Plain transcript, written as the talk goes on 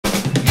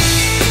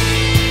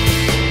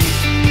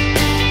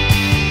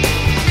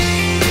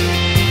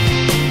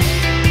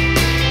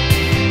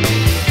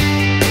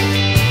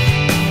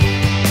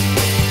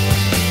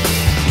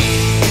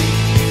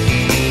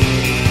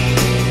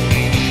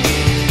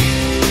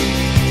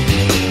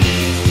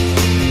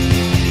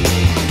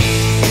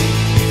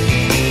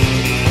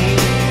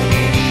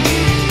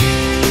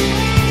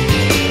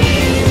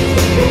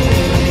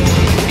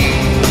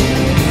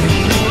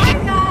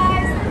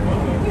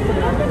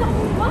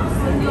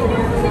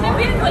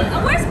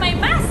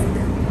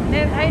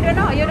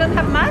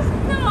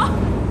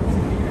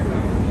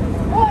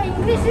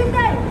English yun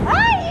tayo.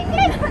 Ay,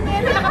 English!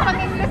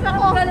 Nakapag-English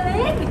ako.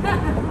 Galing!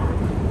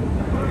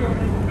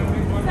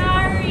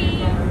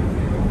 Sorry.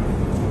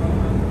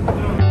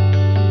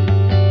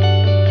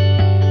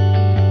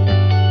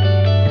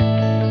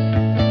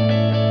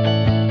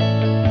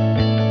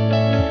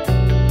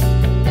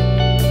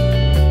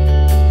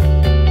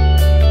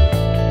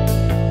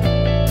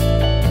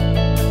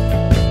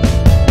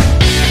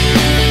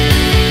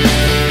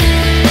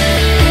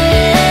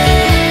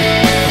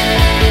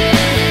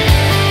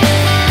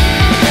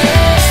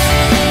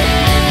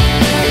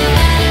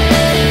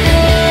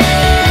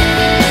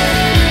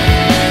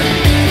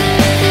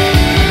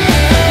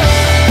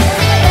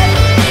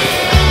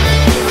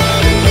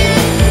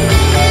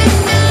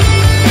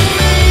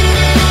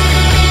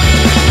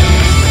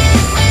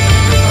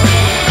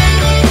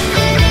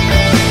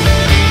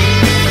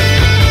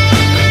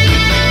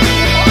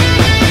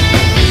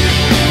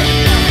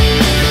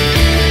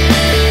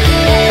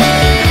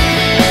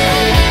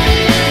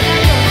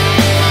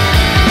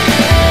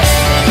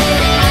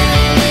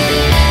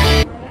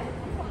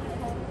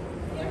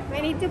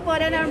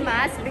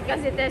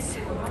 Because it is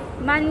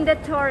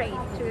mandatory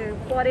to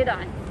put it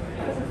on.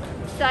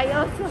 So I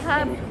also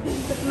have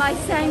my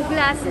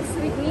sunglasses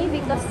with me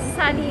because it's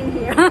sunny in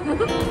here.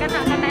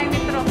 Kana yung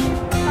metro.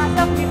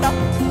 Pasok dito.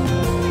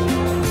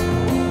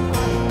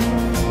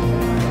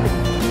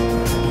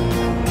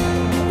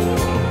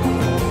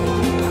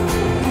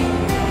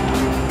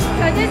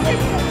 So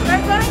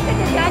we're going to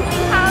the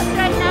Danding House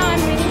right now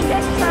and we need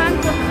this train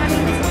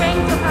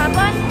to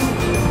happen.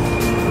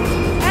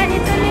 And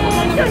it's only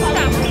 2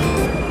 stops.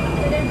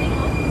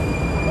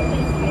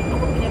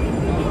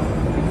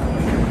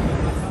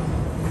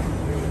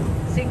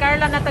 Si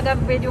Carla na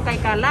taga-video kay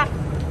Kalak.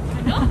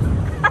 Ano?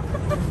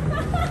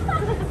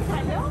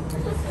 Ano?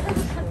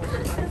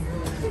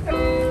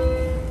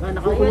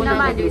 Nakaupo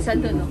naman yung isa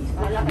doon.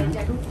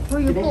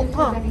 Uy, upo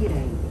ka.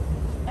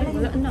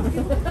 Wala na.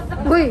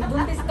 Uy,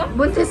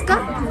 buntis ka?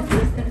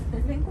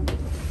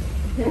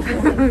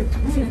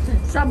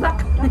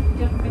 Sabak.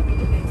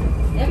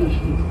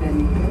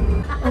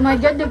 Oh my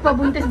God,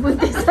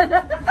 nagpabuntis-buntis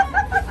na.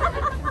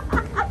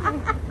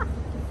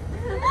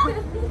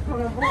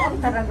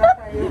 Talaga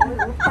tayo.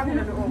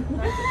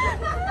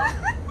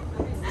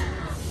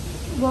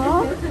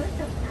 Wow.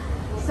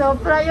 So,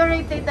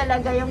 priority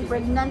talaga yung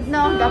pregnant,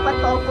 no? Dapat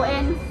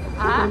paupuin.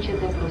 Ah?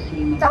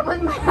 Tapos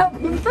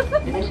mayabing.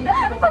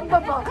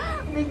 Pagbaba.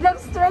 Biglang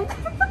straight.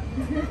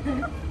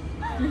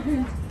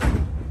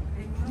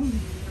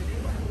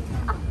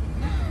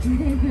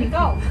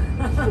 Ikaw.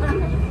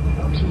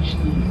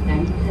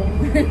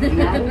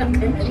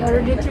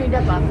 Already 3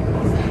 na ba?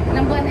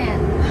 Ilang buwan na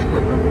yan?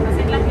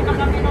 Kasi lagi na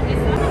kami nung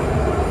isa.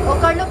 O,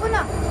 Carlo po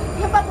na.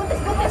 Yung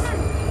pabuntis-buntis.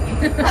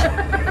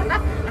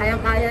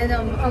 Kaya-kaya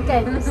na.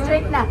 Okay,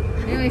 straight na.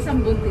 Yung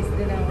isang buntis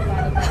din ako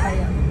para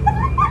kaya.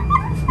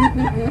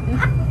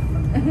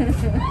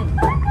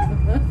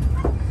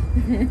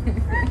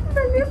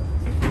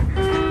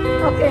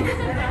 Okay.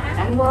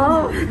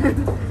 Wow.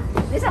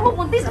 Isang mo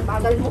buntis, ang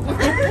bagal mo.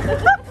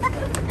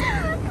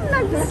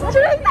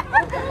 Nag-straight na.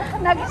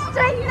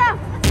 Nag-straight na.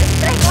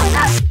 Straight mo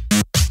na.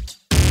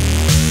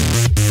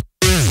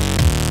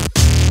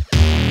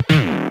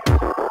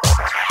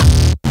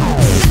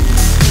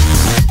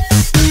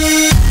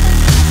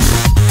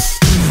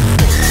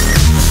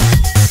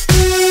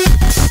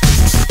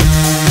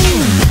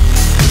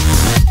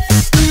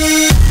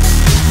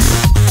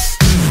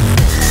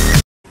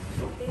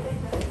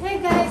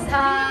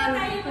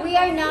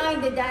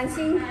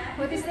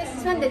 What is this?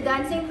 This one, the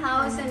Danding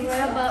House, and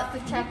we're about to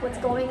check what's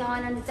going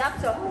on the top.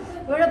 So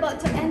we're about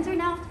to enter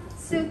now.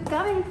 So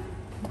coming.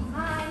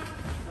 Hi.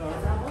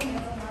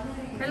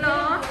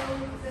 Hello.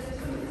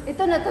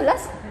 Ito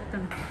natulas? Ito.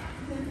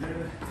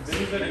 This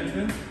is the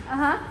entrance.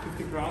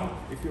 50 crown.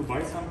 If you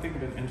buy something,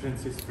 then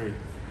entrance is free.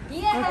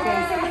 Yeah.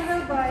 Okay. So we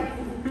will buy.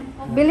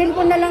 Bilhin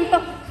ko na lang to.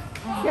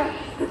 Yeah.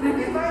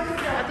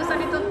 Ato sa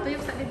dito, tuyo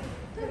sa dito.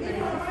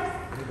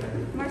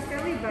 Mars, can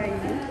we buy?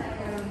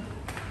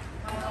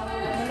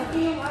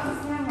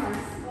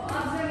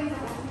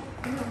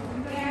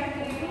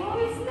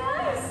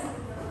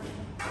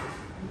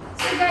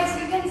 Guys,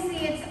 you can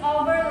see it's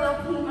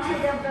overlooking to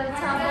the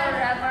Beltamo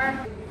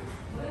River.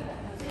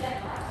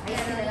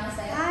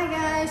 Hi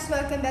guys,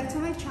 welcome back to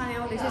my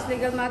channel. This is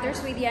Legal Matters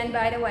with Yan,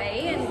 by the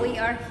way, and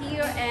we are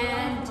here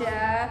and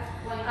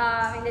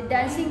in the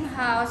Danding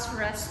House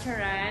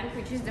restaurant,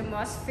 which is the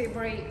most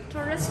favorite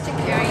touristic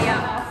area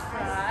of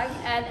Prague.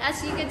 And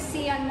as you can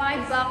see on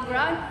my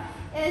background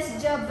is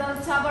the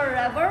Beltamo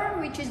River,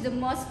 which is the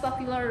most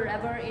popular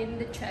river in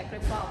the Czech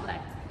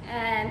Republic.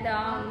 And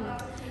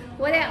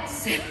what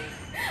else?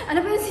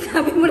 Ano ba yung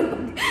sinabi mo?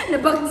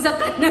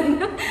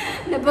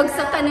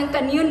 Nabagsakan ng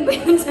kanyon ba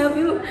yung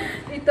sabi mo?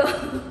 Ito.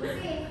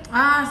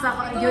 Ah,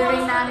 sa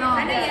during na ano.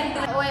 Ano yan?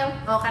 Oil.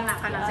 O, kana.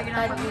 Sige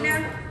na.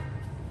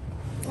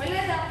 Wala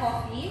na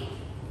coffee?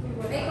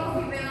 May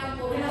coffee ba lang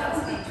po? Wala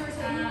sa pictures.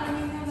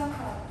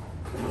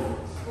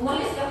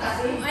 Umalis ka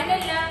kasi. Ano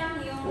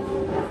lang yung...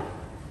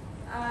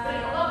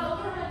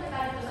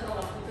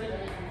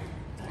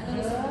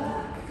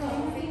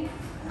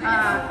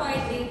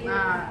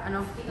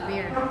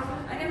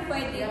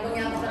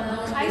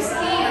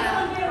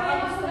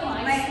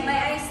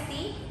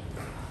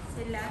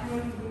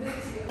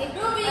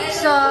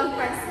 So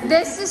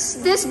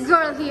this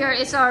girl here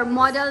is our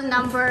model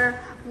number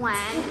 1.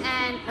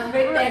 And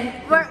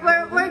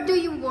where do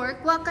you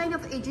work? What kind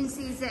of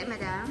agency is it,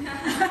 madam?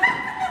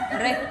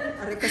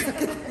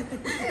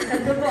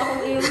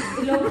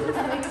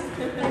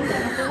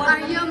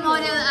 Are you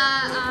model,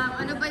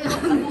 ano ba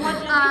yung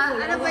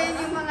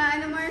mga,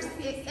 ano mo,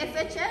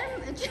 FHM?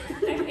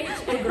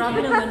 Grabe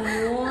naman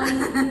yun.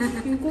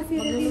 Yung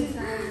coffee.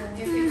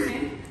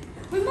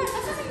 Uy, ma,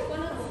 asa kayo ko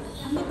na?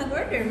 Ang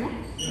mag-order mo?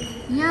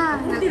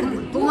 Yeah,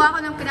 gumawa ko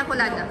ng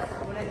pinakulada.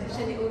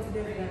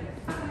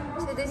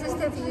 So this is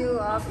the view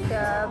of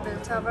the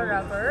Biltava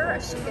River,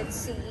 as you can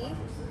see.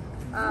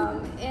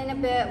 In a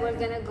bit, we're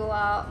gonna go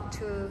out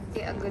to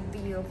get a good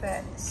view of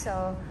it.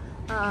 So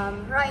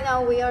right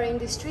now we are in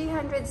this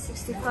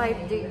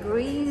 365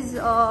 degrees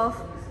of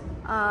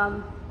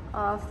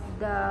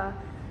the.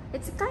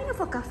 It's kind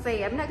of a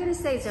cafe. I'm not gonna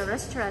say it's a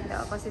restaurant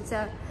though, because it's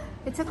a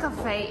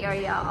cafe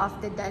area of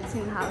the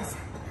Dancing House.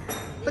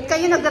 Ba't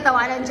kayo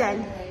nagtatawanan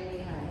dyan?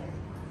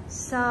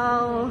 So,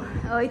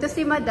 ito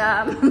si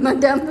Madam.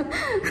 Madam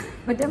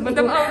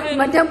Outing.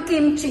 Madam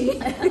Kimchi.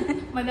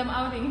 Madam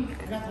Outing.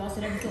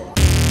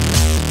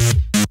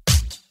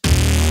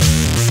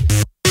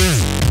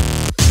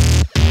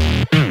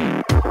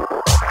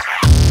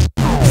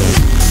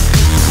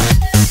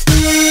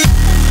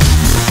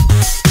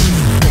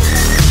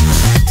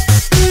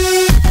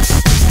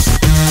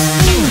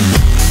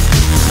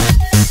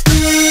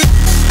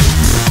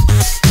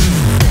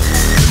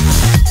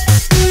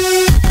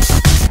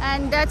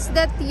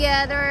 The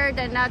theater,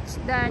 the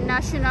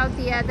National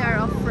Theater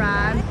of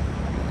Prague.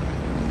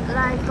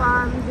 Like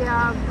they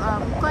have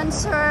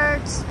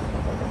concerts,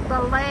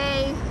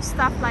 ballet,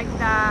 stuff like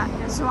that.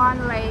 There's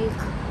one lake.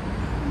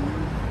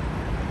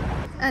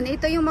 And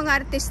ito yung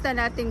mga artista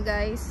natin,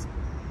 guys.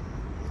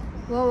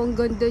 Wow, ang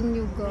ganda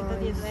nyo,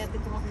 guys.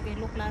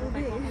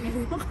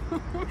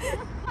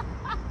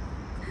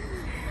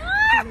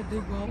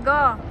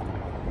 Go!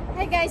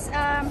 Hey guys,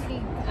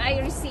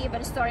 I received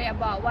a story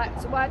about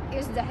what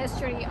is the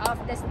history of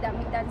this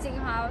Dancing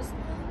House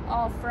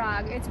of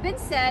Prague. It's been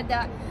said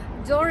that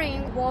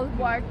during World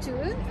War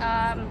II,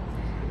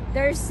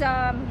 there's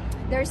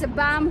a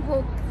bomb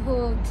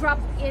who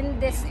dropped in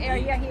this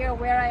area here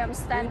where I am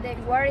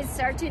standing. Where it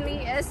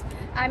certainly is,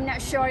 I'm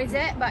not sure is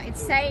it, but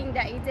it's saying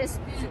that it is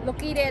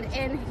located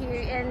in here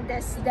in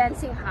this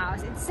Dancing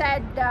House. It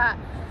said that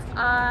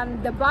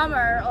the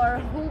bomber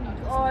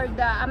or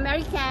the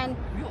American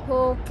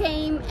who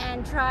came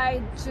and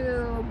tried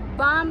to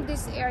bomb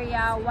this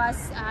area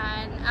was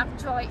an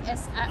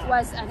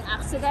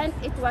accident.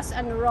 It was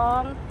a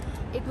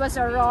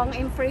wrong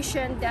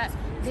impression that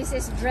this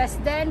is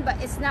Dresden, but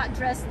it's not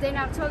Dresden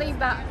actually.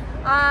 But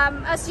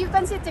as you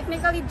can see,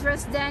 technically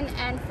Dresden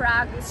and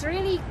Prague is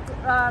really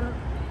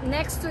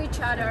next to each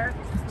other.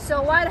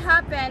 So what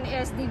happened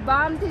is they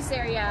bombed this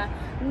area,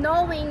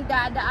 knowing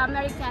that the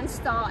Americans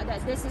thought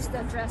that this is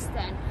the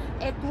Dresden.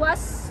 It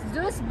was,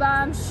 those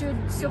bombs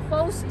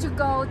supposed to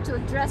go to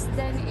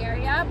Dresden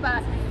area,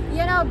 but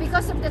you know,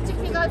 because of the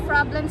technical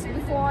problems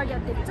before, the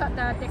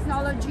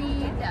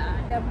technology,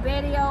 the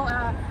video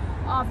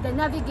of the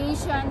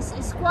navigations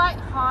is quite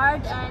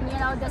hard, and you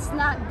know, that's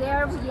not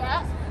there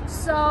yet.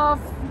 So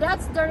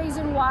that's the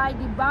reason why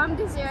they bombed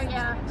this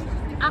area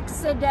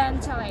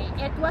accidentally.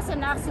 It was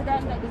an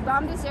accident that they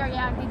bombed this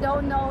area, and they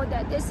don't know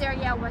that this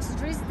area was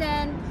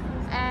Dresden,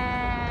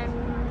 and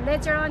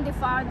later on they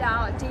found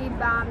out they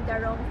bombed the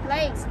wrong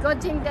place.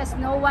 Good thing that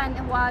no one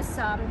was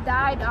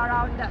died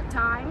around that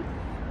time.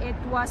 It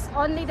was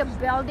only the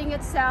building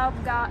itself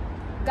got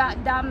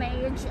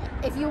damaged.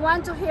 If you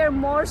want to hear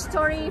more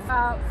story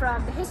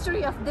from the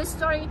history of this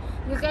story,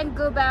 you can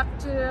go back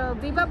to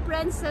Viva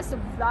Princess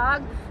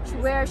vlog,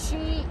 where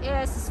she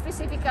is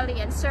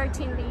specifically and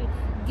certainly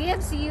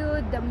gives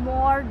you the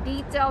more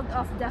detailed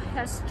of the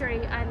history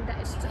and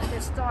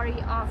the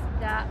story of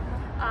the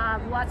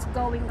what's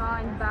going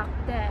on back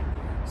then.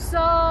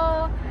 So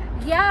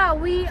yeah,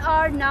 we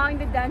are now in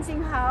the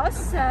Dancing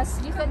House.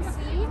 As you can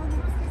see,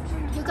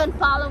 you can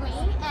follow me,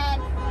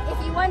 and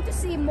if you want to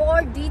see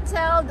more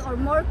detailed or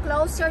more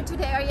closer to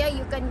the area,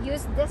 you can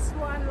use this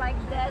one like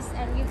this,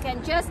 and you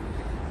can just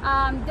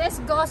this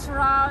goes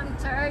around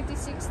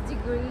 36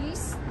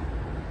 degrees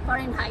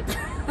Fahrenheit.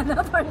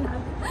 Not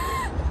Fahrenheit.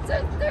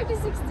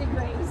 36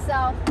 degrees.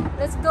 So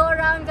let's go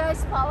around,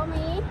 guys. Follow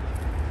me.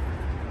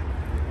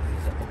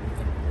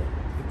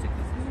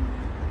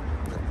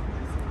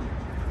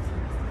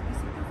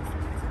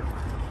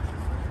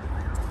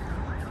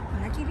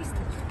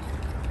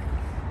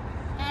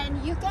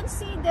 And you can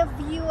see the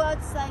view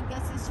outside,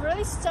 guys. It's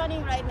really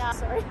stunning right now.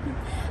 Sorry.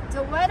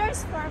 The weather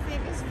is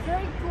perfect. It's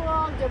very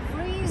cool. The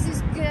breeze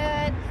is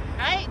good.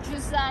 Right,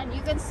 Susan,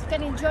 you can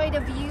enjoy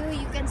the view.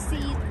 You can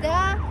see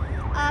the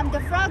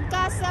frog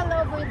castle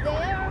over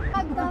there.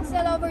 Frog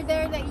castle over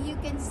there that you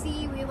can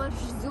see. We will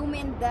zoom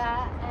in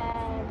that,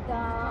 and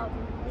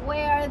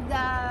where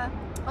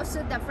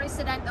also the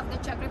president of the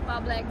Czech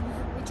Republic,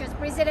 which is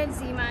President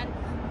Zeman,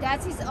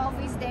 that's his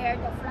office there.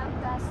 The frog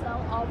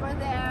castle over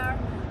there.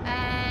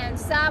 And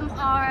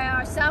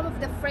some of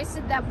the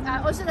president,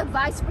 also the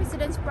vice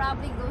presidents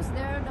probably goes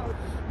there. No,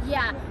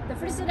 yeah, the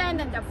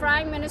president and the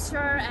prime minister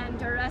and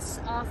the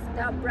rest of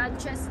the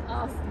branches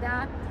of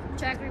the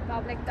Czech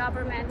Republic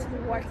government who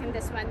work in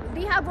this one.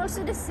 They have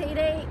also the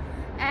city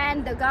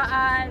and the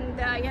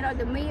you know,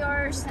 the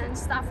mayors and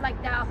stuff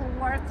like that who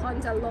work on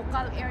the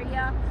local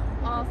area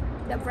of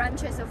the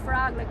branches of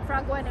Prague, like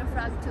Prague 1 and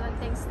Prague 2 and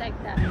things like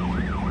that.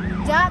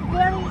 That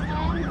very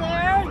end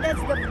there,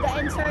 that's the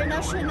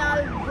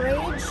international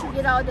bridge,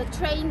 you know, the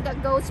train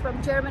that goes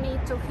from Germany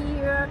to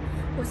here,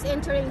 who's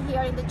entering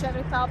here in the Czech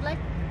Republic.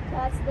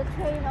 That's the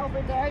train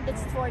over there,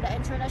 that's for the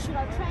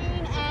international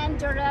train, and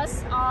the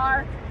rest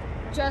are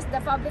just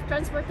the public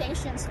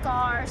transportations,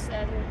 cars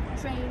and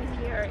train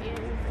here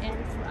in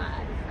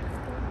Prague.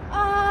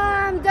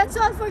 That's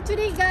all for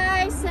today,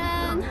 guys,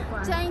 and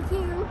thank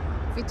you.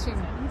 Pitchin.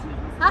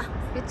 Huh?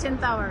 Pitchin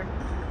Tower.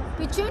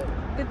 Pitchin?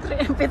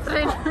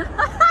 Pitrin.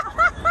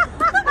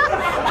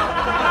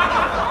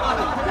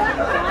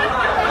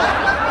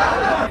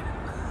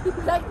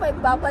 Like my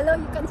buffalo,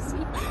 you can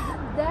see.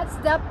 That's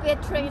the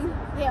Pitrin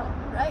Hill,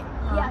 right?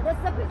 Yeah,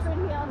 that's the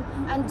Pitrin Hill.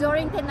 And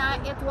during the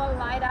night, it will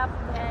light up.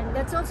 And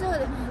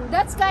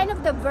that's kind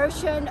of the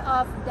version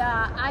of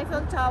the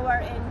Eiffel Tower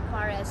in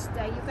Paris.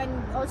 You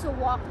can also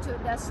walk to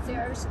the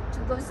stairs to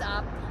goes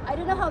up. I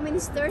don't know how many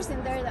stairs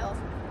in there though.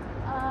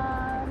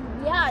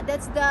 Yeah,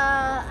 that's the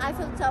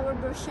Eiffel Tower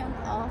version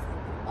of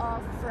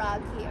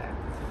Prague here.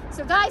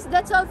 So guys,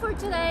 that's all for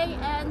today,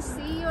 and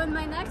see you in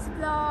my next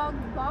vlog.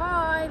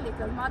 Bye!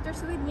 Little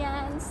Matters with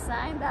Yan,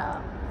 signed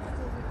out.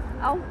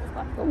 Oh,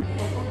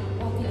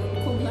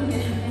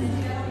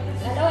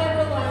 Hello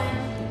everyone!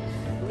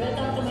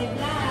 Welcome to my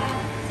vlog.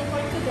 So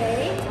for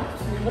today,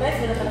 hello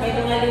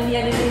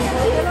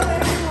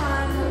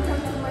everyone!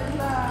 Welcome to my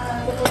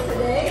vlog. So for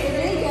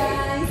today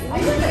guys,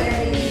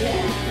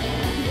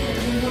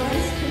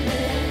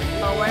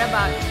 oh, we're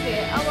about to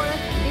hit our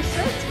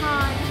dessert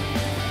time.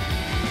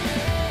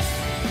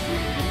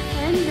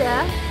 And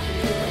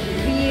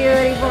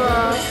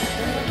beautiful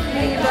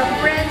Viva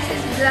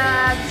Princess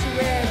vlogs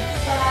with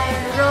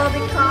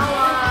Robbie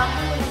Kawa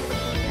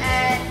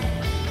and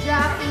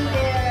Jackie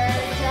there.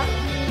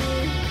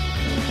 Jackie,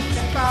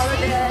 follow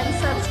them,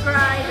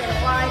 subscribe, and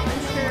like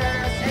and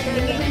share.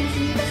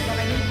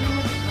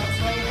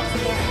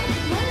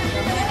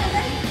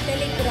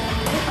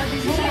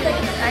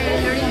 I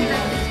really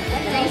like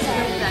thanks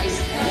guys.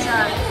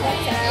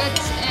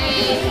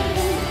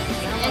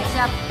 It's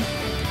a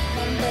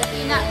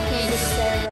peanut cake.